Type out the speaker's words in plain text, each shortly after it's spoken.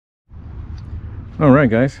All right,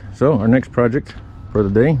 guys, so our next project for the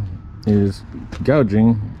day is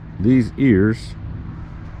gouging these ears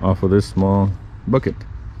off of this small bucket.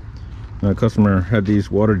 Now, customer had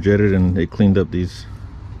these water jetted and they cleaned up these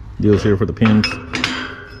deals here for the pins.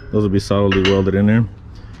 Those will be solidly welded in there,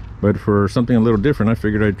 but for something a little different, I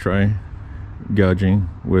figured I'd try gouging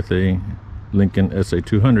with a Lincoln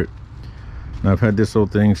SA-200. Now, I've had this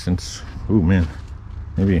old thing since, oh man,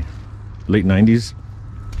 maybe late 90s.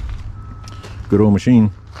 Good old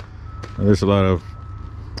machine. There's a lot of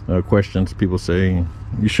questions. People say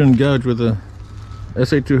you shouldn't gouge with a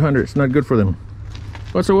SA-200, it's not good for them.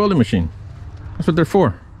 Well, it's a welding machine, that's what they're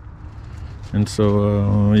for. And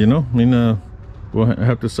so you know, I mean, we'll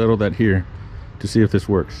have to settle that here to see if this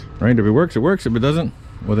works, right? If it works, it works. If it doesn't,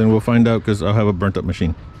 well, then we'll find out, because I'll have a burnt up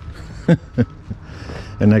machine.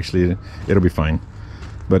 And actually it'll be fine.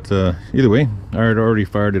 But either way, I had already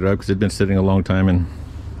fired it up because it'd been sitting a long time, and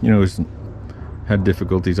you know, it's had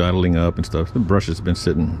difficulties idling up and stuff. The brush has been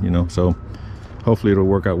sitting, you know, so hopefully it'll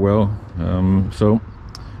work out well. So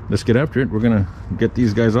let's get after it. We're gonna get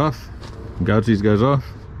these guys off, gouge these guys off.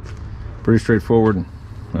 Pretty straightforward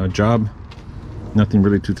job, nothing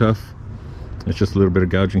really too tough. It's just a little bit of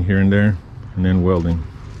gouging here and there, and then welding,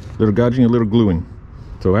 a little gouging, a little gluing.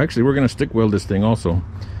 So actually we're gonna stick weld this thing also.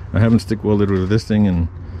 I haven't stick welded with this thing in,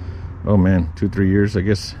 oh man, 2-3 years, I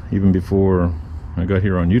guess, even before I got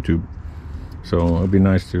here on YouTube. So it'd be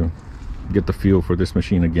nice to get the feel for this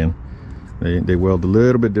machine again. They weld a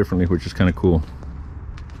little bit differently, which is kind of cool.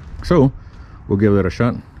 So we'll give that a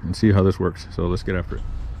shot and see how this works. So let's get after it.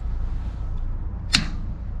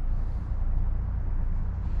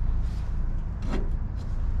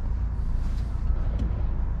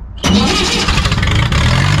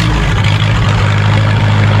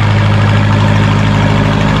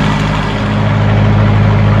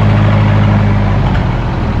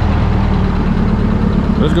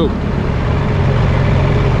 Let's go.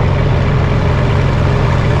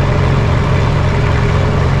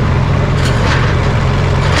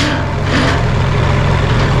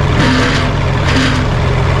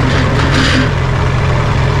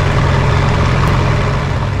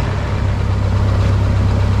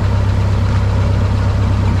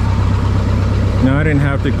 Now, I didn't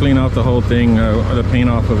have to clean off the whole thing, the paint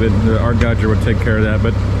off of it. Our gouger would take care of that,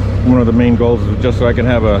 but one of the main goals is just so I can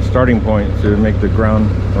have a starting point to make the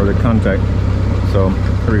ground or the contact. So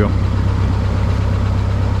here we go.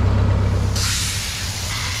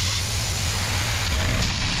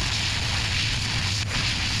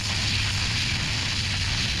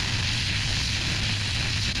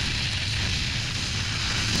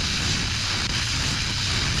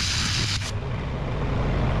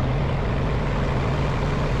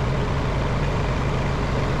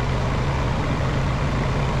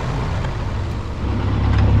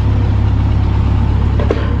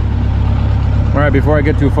 Alright, before I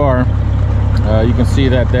get too far, you can see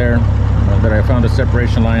that there, that I found the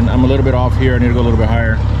separation line. I'm a little bit off here, I need to go a little bit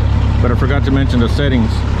higher. But I forgot to mention the settings.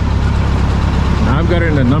 Now I've got it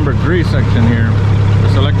in the number 3 section here, the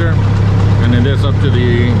selector, and then this up to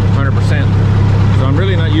the 100%. So I'm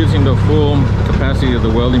really not using the full capacity of the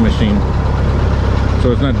welding machine.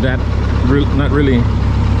 So it's not that,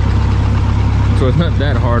 so it's not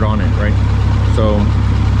that hard on it, right? So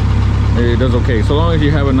it does okay, so long as you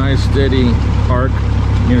have a nice steady arc.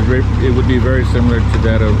 You know, it would be very similar to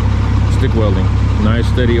that of stick welding. Nice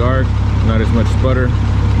steady arc, not as much sputter,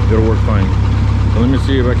 it'll work fine. So let me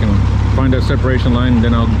see if I can find that separation line, and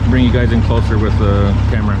then I'll bring you guys in closer with the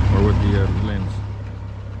camera or with the lens.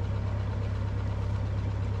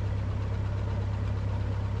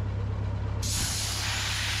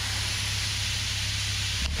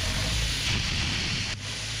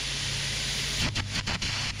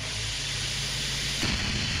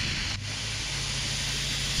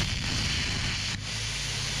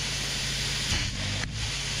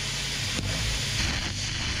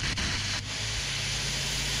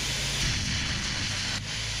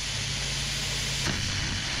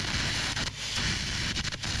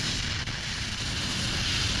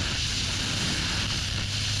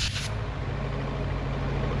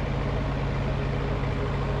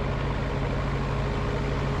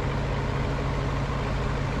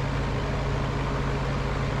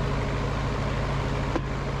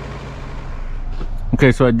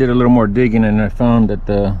 Okay, so I did a little more digging and I found that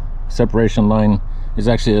the separation line is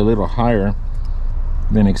actually a little higher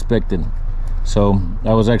than expected. So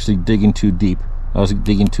I was actually digging too deep. I was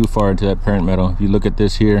digging too far into that parent metal. If you look at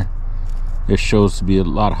this here, it shows to be a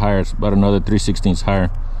lot higher. It's about another 3/16 higher.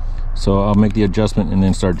 So I'll make the adjustment and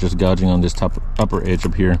then start just gouging on this upper edge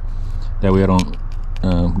up here. That way I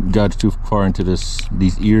don't gouge too far into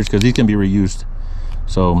these ears, because these can be reused.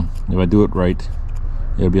 So if I do it right,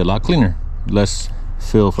 it'll be a lot cleaner, less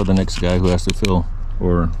fill for the next guy who has to fill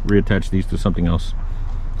or reattach these to something else.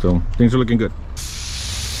 So things are looking good.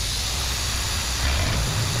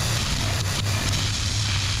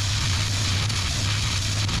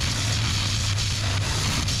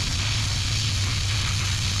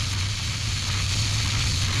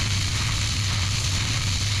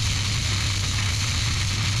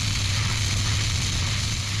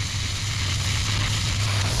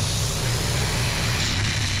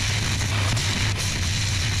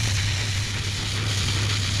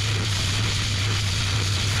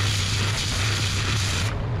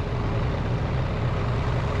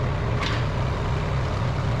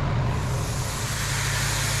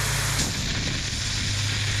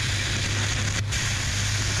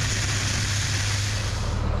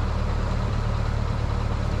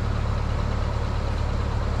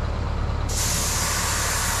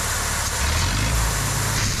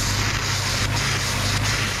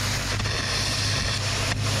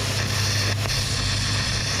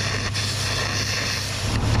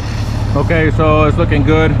 Okay, so it's looking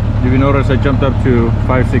good. If you notice, I jumped up to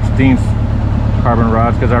 5/16 carbon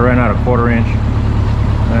rods because I ran out of 1/4 inch.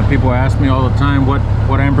 And people ask me all the time what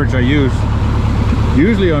amperage I use.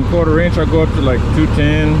 Usually on 1/4 inch I go up to like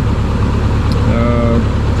 210,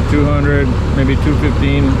 200, maybe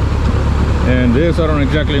 215. And this, I don't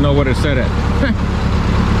exactly know what it's set at.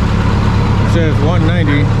 It says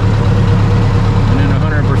 190 and then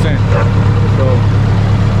 100%. So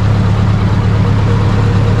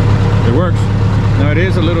it works. Now it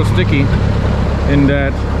is a little sticky in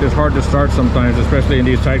that it's hard to start sometimes, especially in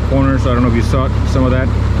these tight corners. I don't know if you saw it, some of that.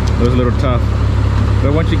 It was a little tough.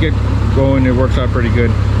 But once you get going, it works out pretty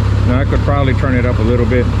good. Now I could probably turn it up a little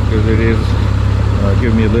bit because it is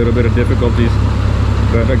giving me a little bit of difficulties.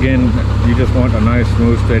 But again, you just want a nice,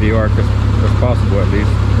 smooth, steady arc as possible, at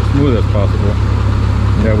least. As smooth as possible.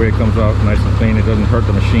 And that way it comes out nice and clean. It doesn't hurt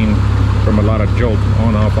the machine from a lot of jolt,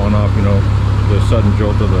 on, off, you know, the sudden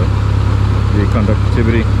jolt of the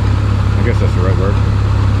conductivity. I guess that's the right word.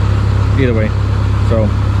 Either way, so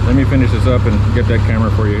let me finish this up and get that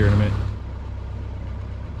camera for you here in a minute.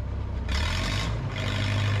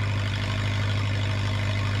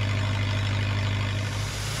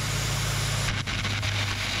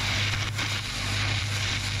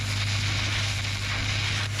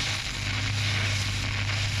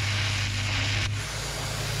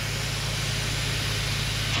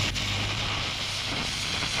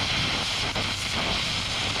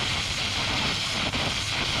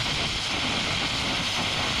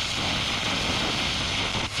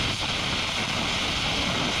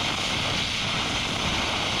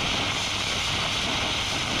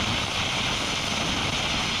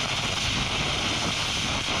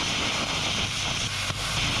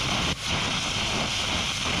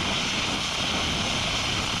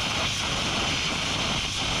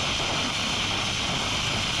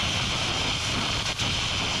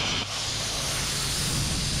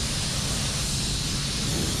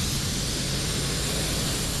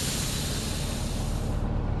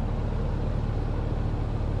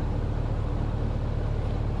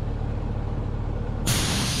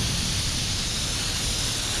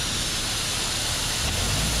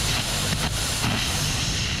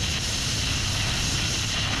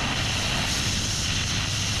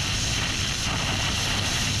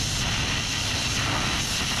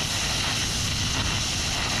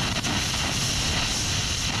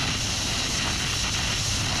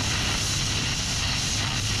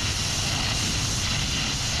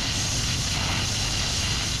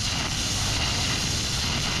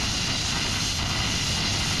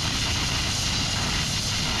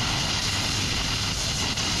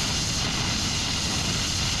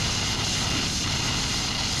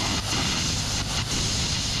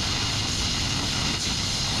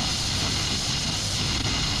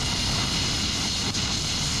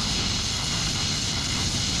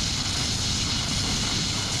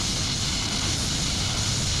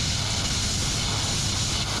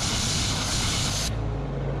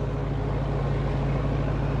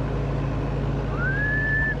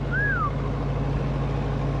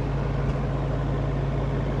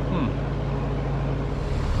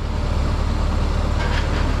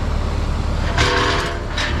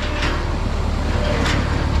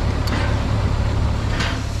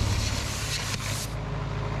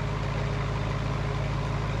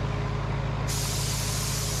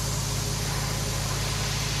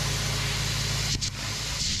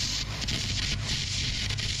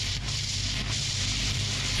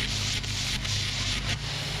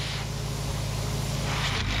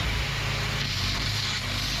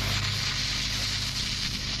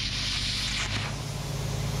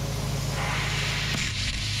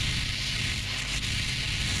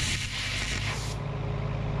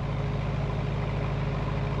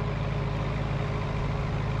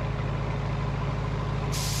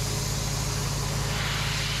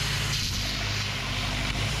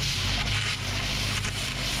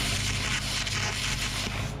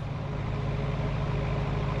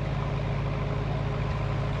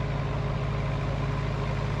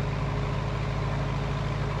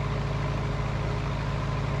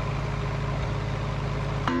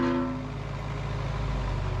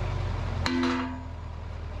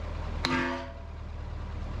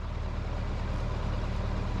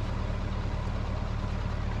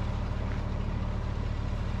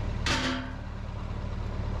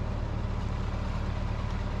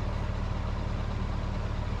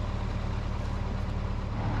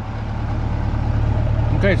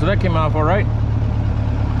 Okay, so that came off all right.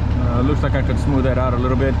 Looks like I could smooth that out a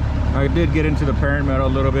little bit. I did get into the parent metal a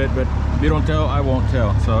little bit, but if you don't tell, I won't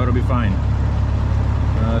tell, so it'll be fine.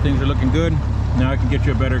 Things are looking good. Now I can get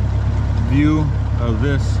you a better view of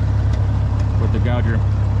this with the gouger.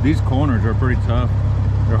 These corners are pretty tough.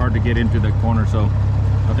 They're hard to get into that corner, so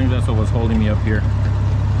I think that's what was holding me up here.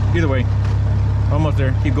 Either way, almost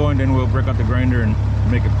there. Keep going, then we'll break out the grinder and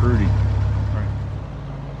make it pretty. All right.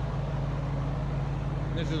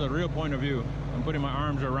 This is a real point of view. I'm putting my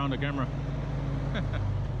arms around the camera.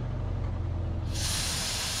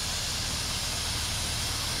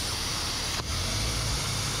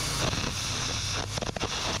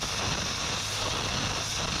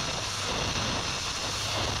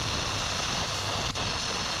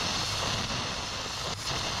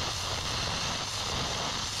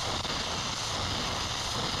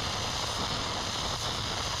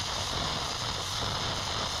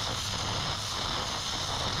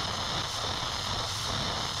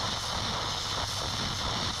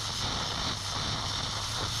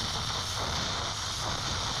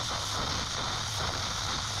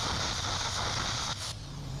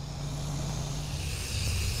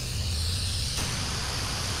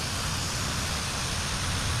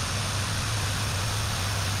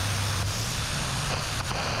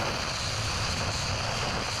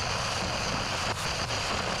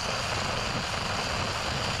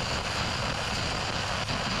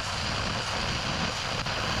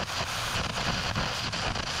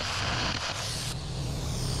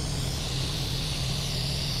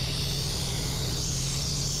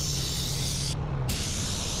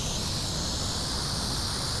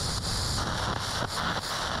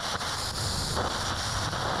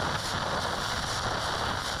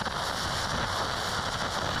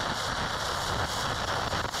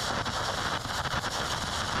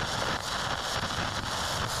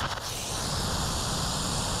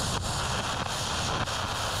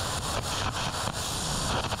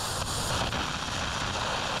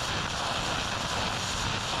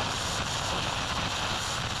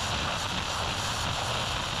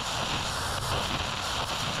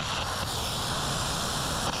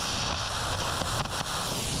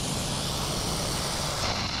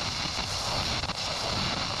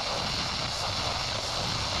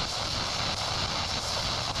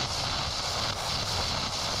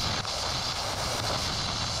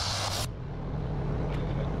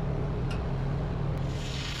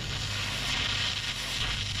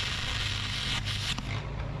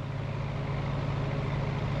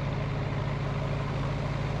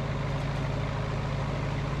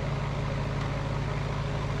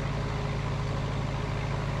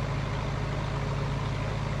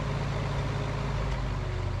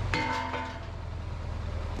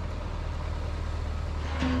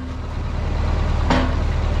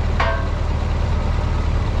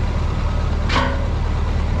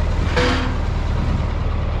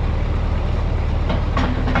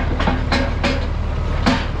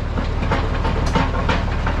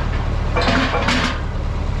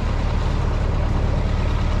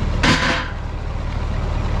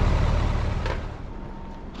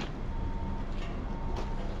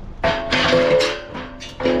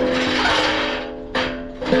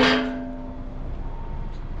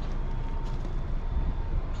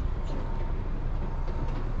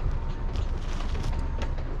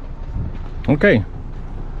 Okay.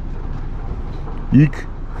 Eek.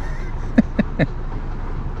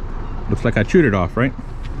 Looks like I chewed it off, right?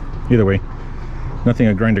 Either way, nothing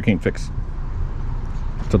a grinder can't fix.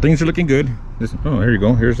 So things are looking good. Oh, here you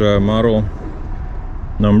go. Here's a model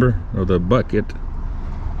number of the bucket.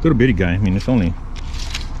 Little bitty guy. I mean, it's only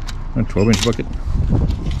a 12-inch bucket.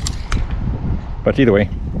 But either way,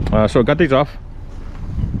 so I got these off.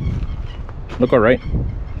 Look all right.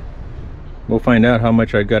 We'll find out how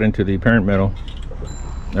much I got into the parent metal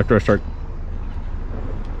after I start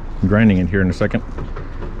grinding it here in a second.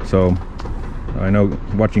 So I know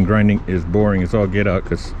watching grinding is boring as all get out,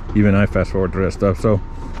 because even I fast forward through that stuff. So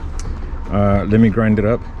let me grind it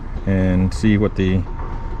up and see what the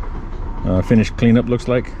finished cleanup looks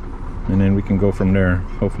like, and then we can go from there.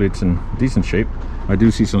 Hopefully it's in decent shape. I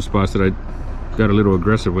do see some spots that I got a little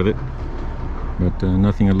aggressive with it, but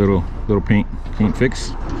nothing a little paint can't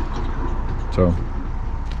fix. So, all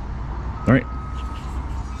right,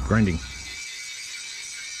 grinding.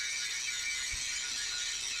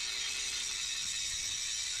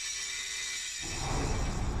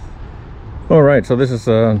 All right, so this is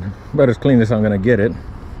about as clean as I'm gonna get it.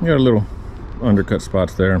 You got a little undercut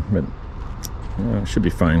spots there, but it should be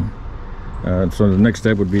fine. So the next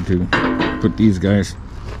step would be to put these guys,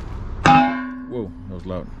 whoa, that was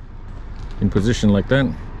loud, in position like that,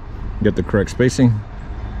 get the correct spacing,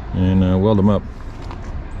 and weld them up.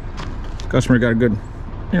 Customer got a good,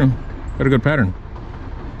 got a good pattern.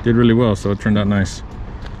 Did really well, so it turned out nice.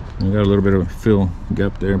 And got a little bit of a fill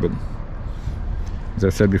gap there, but as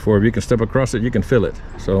I've said before, if you can step across it, you can fill it.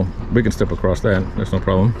 So we can step across that. That's no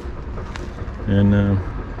problem. And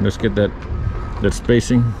let's get that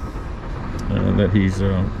spacing that he's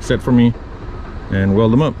set for me and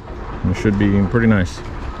weld them up. It should be pretty nice.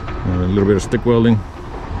 A little bit of stick welding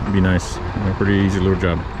would be nice. A pretty easy little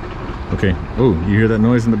job. Okay. Oh, you hear that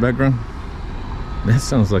noise in the background? That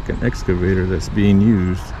sounds like an excavator that's being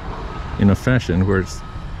used in a fashion where it's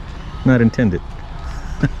not intended.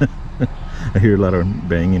 I hear a lot of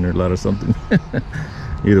banging or a lot of something.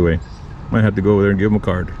 Either way, might have to go over there and give them a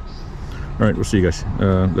card. All right, we'll see you guys.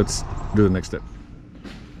 Let's do the next step.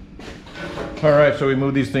 All right, so we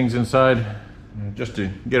moved these things inside just to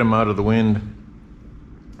get them out of the wind.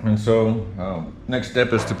 And so next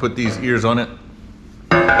step is to put these ears on it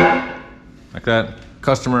like that.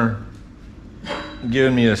 Customer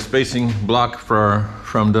giving me a spacing block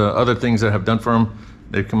from the other things that I have done for them.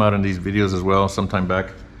 They've come out in these videos as well sometime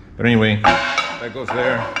back. But anyway, that goes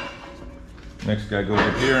there. Next guy goes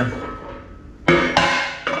up here.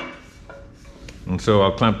 And so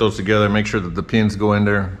I'll clamp those together, make sure that the pins go in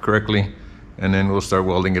there correctly, and then we'll start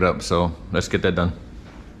welding it up. So let's get that done.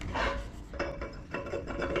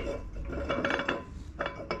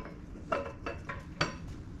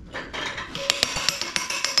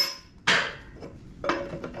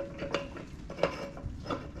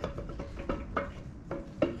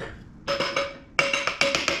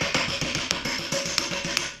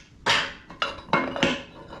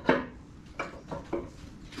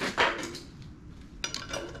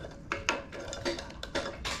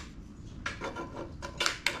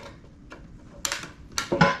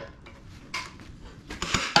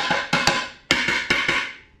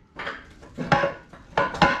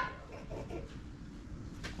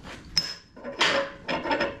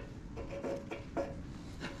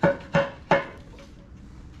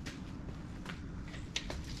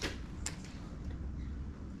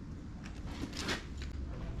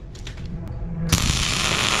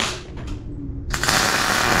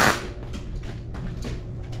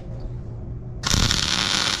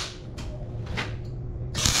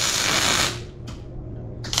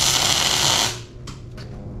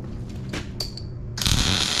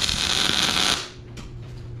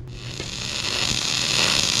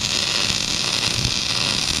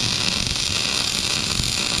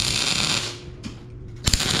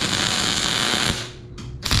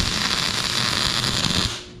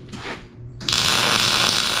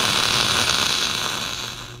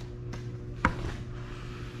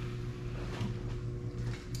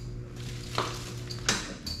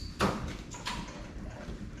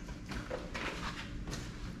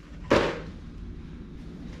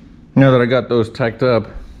 Now that I got those tacked up,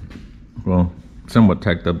 well, somewhat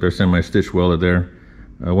tacked up, they're semi-stitch welded there.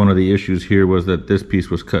 One of the issues here was that this piece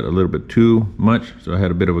was cut a little bit too much, so I had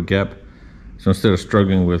a bit of a gap. So instead of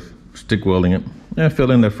struggling with stick welding it, I fill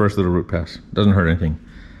in that first little root pass. Doesn't hurt anything.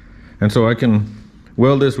 And so I can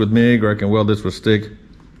weld this with MIG, or I can weld this with stick,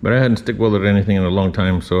 but I hadn't stick welded anything in a long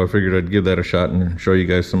time, so I figured I'd give that a shot and show you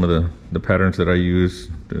guys some of the patterns that I use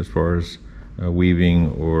as far as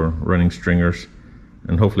weaving or running stringers.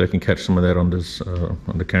 And hopefully I can catch some of that on this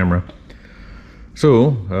on the camera. So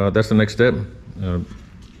that's the next step.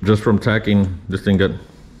 Just from tacking, this thing got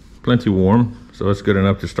plenty warm, so that's good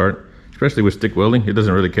enough to start. Especially with stick welding, it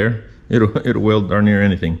doesn't really care. It'll weld darn near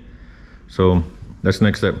anything. So that's the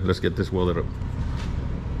next step. Let's get this welded up.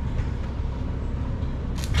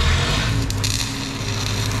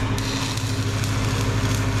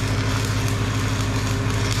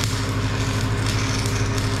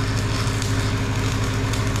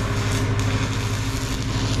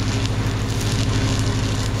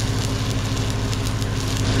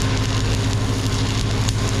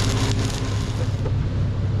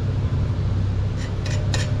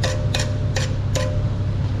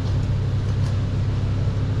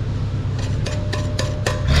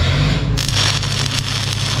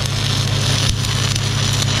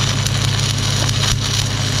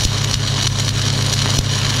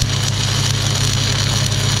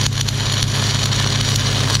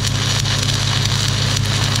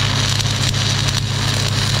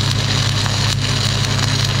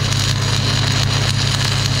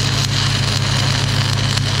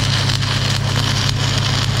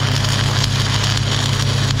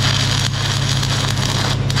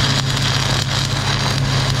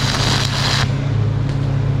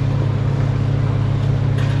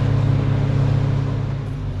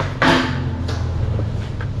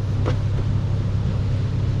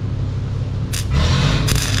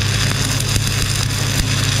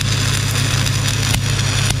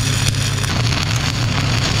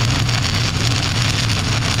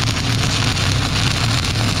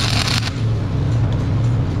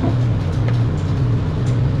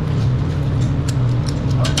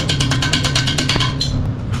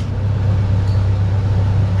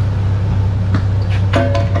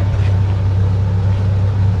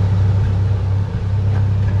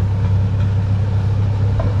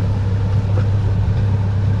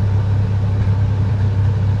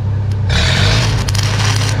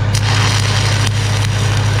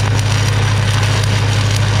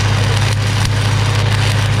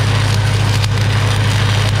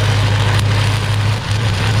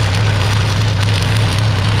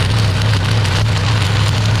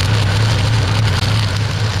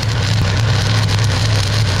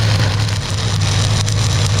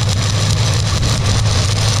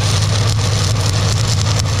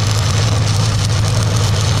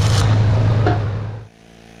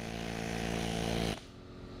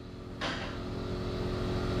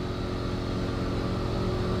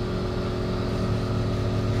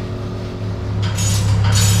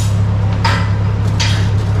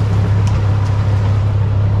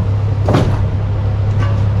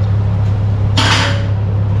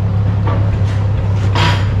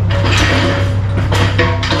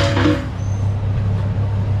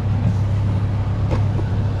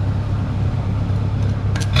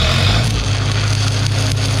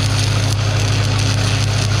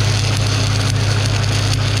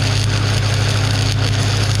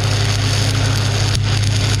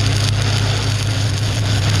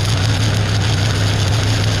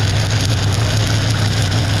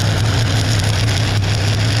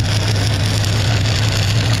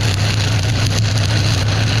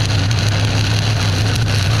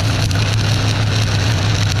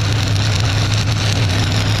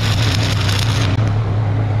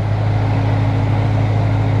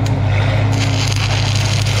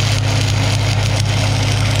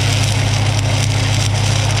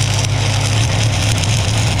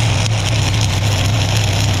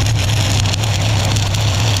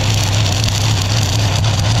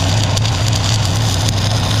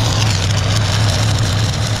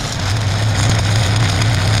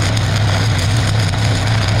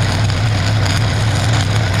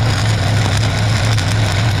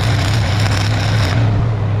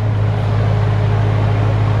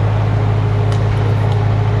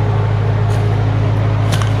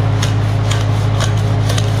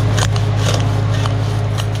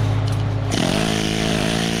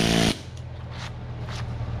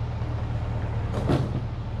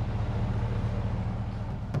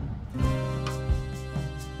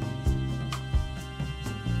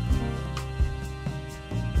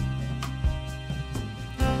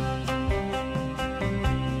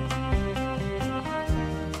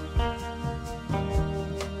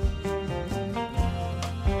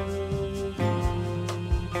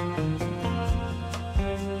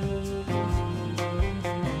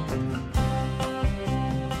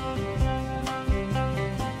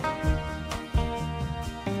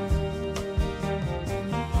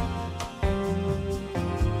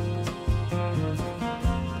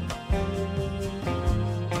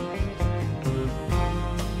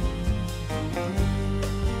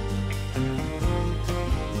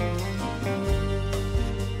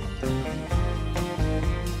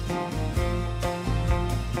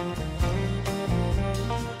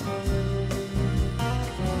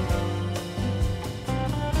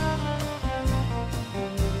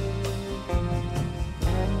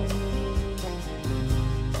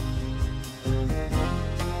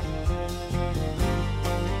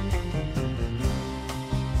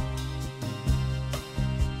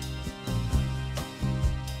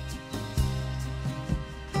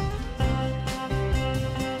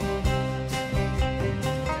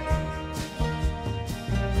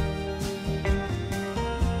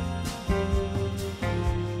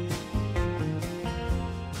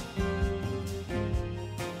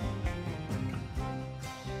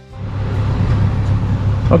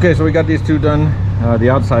 Okay, so we got these two done, the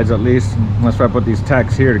outsides at least. That's why I put these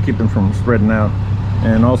tacks here to keep them from spreading out.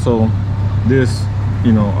 And also this,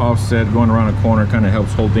 you know, offset going around a corner kind of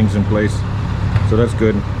helps hold things in place. So that's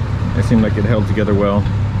good. It seemed like it held together well.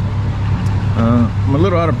 I'm a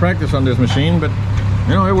little out of practice on this machine, but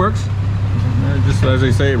you know, it works. Just as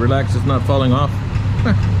they say, relax, it's not falling off.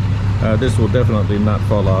 This will definitely not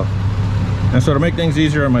fall off. And so to make things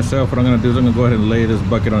easier on myself, what I'm going to do is I'm going to go ahead and lay this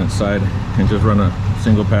bucket on its side and just run a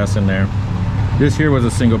single pass in there. This here was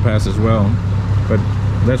a single pass as well, but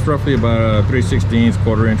that's roughly about a 3/16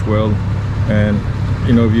 1/4 inch weld. And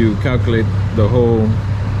you know, if you calculate the whole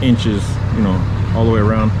inches, you know, all the way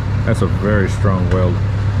around, that's a very strong weld.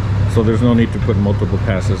 So there's no need to put multiple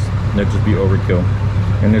passes. That'd just be overkill.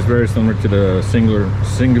 And it's very similar to the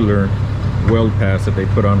singular weld pass that they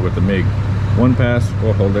put on with the MIG. One pass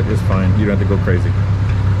will hold it, it's fine. You don't have to go crazy.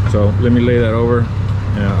 So let me lay that over.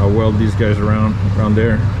 I'll weld these guys around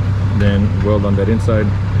there, then weld on that inside,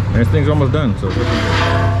 and this thing's almost done. So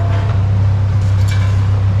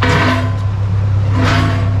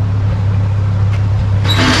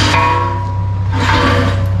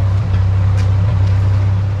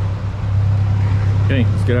okay,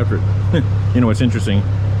 let's get after it. You know what's interesting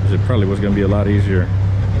is it probably was going to be a lot easier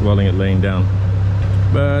welding it laying down,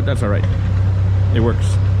 but that's all right. It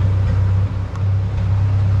works.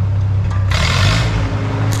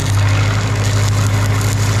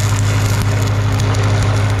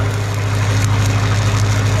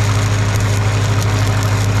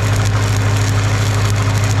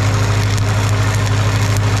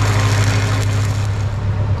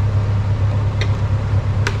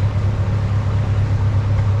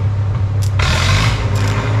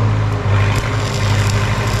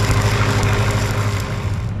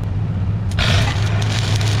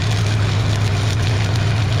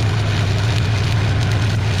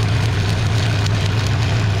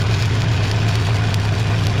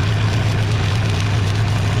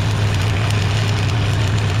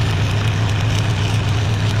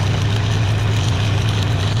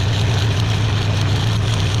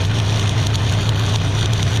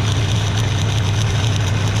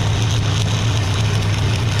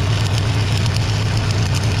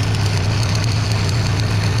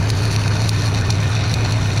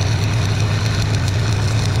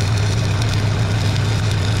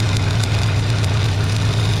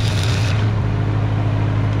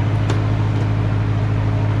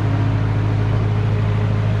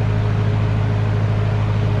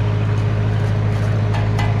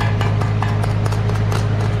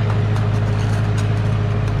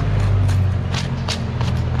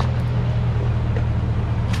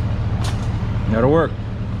 That'll work.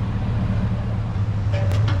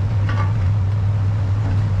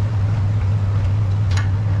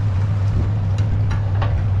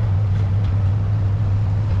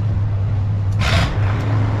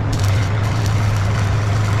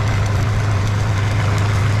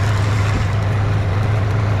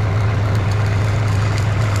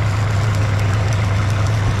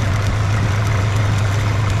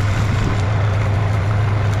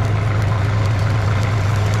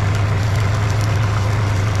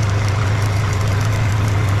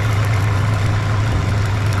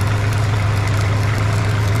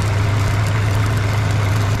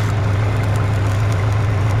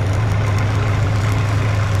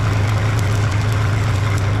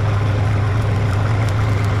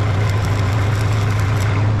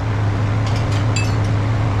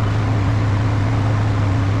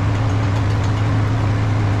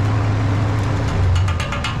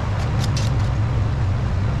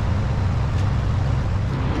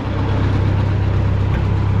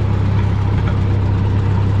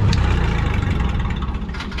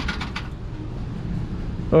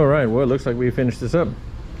 All right, well, it looks like we finished this up.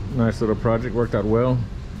 Nice little project, worked out well.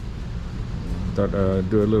 Thought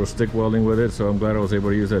do a little stick welding with it, so I'm glad I was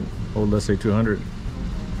able to use that old SA-200.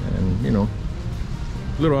 And you know,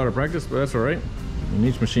 a little out of practice, but that's all right. And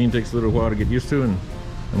each machine takes a little while to get used to, and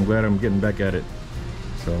I'm glad I'm getting back at it.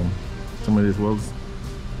 So some of these welds,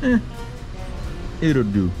 it'll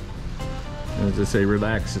do. And as I say,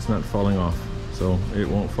 relax, it's not falling off, so it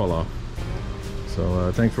won't fall off.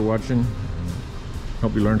 So thanks for watching.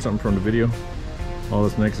 Hope you learned something from the video. All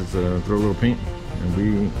that's next is throw a little paint and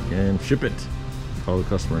we can ship it. Call the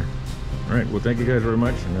customer. All right, well, thank you guys very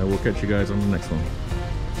much, and we'll catch you guys on the next one.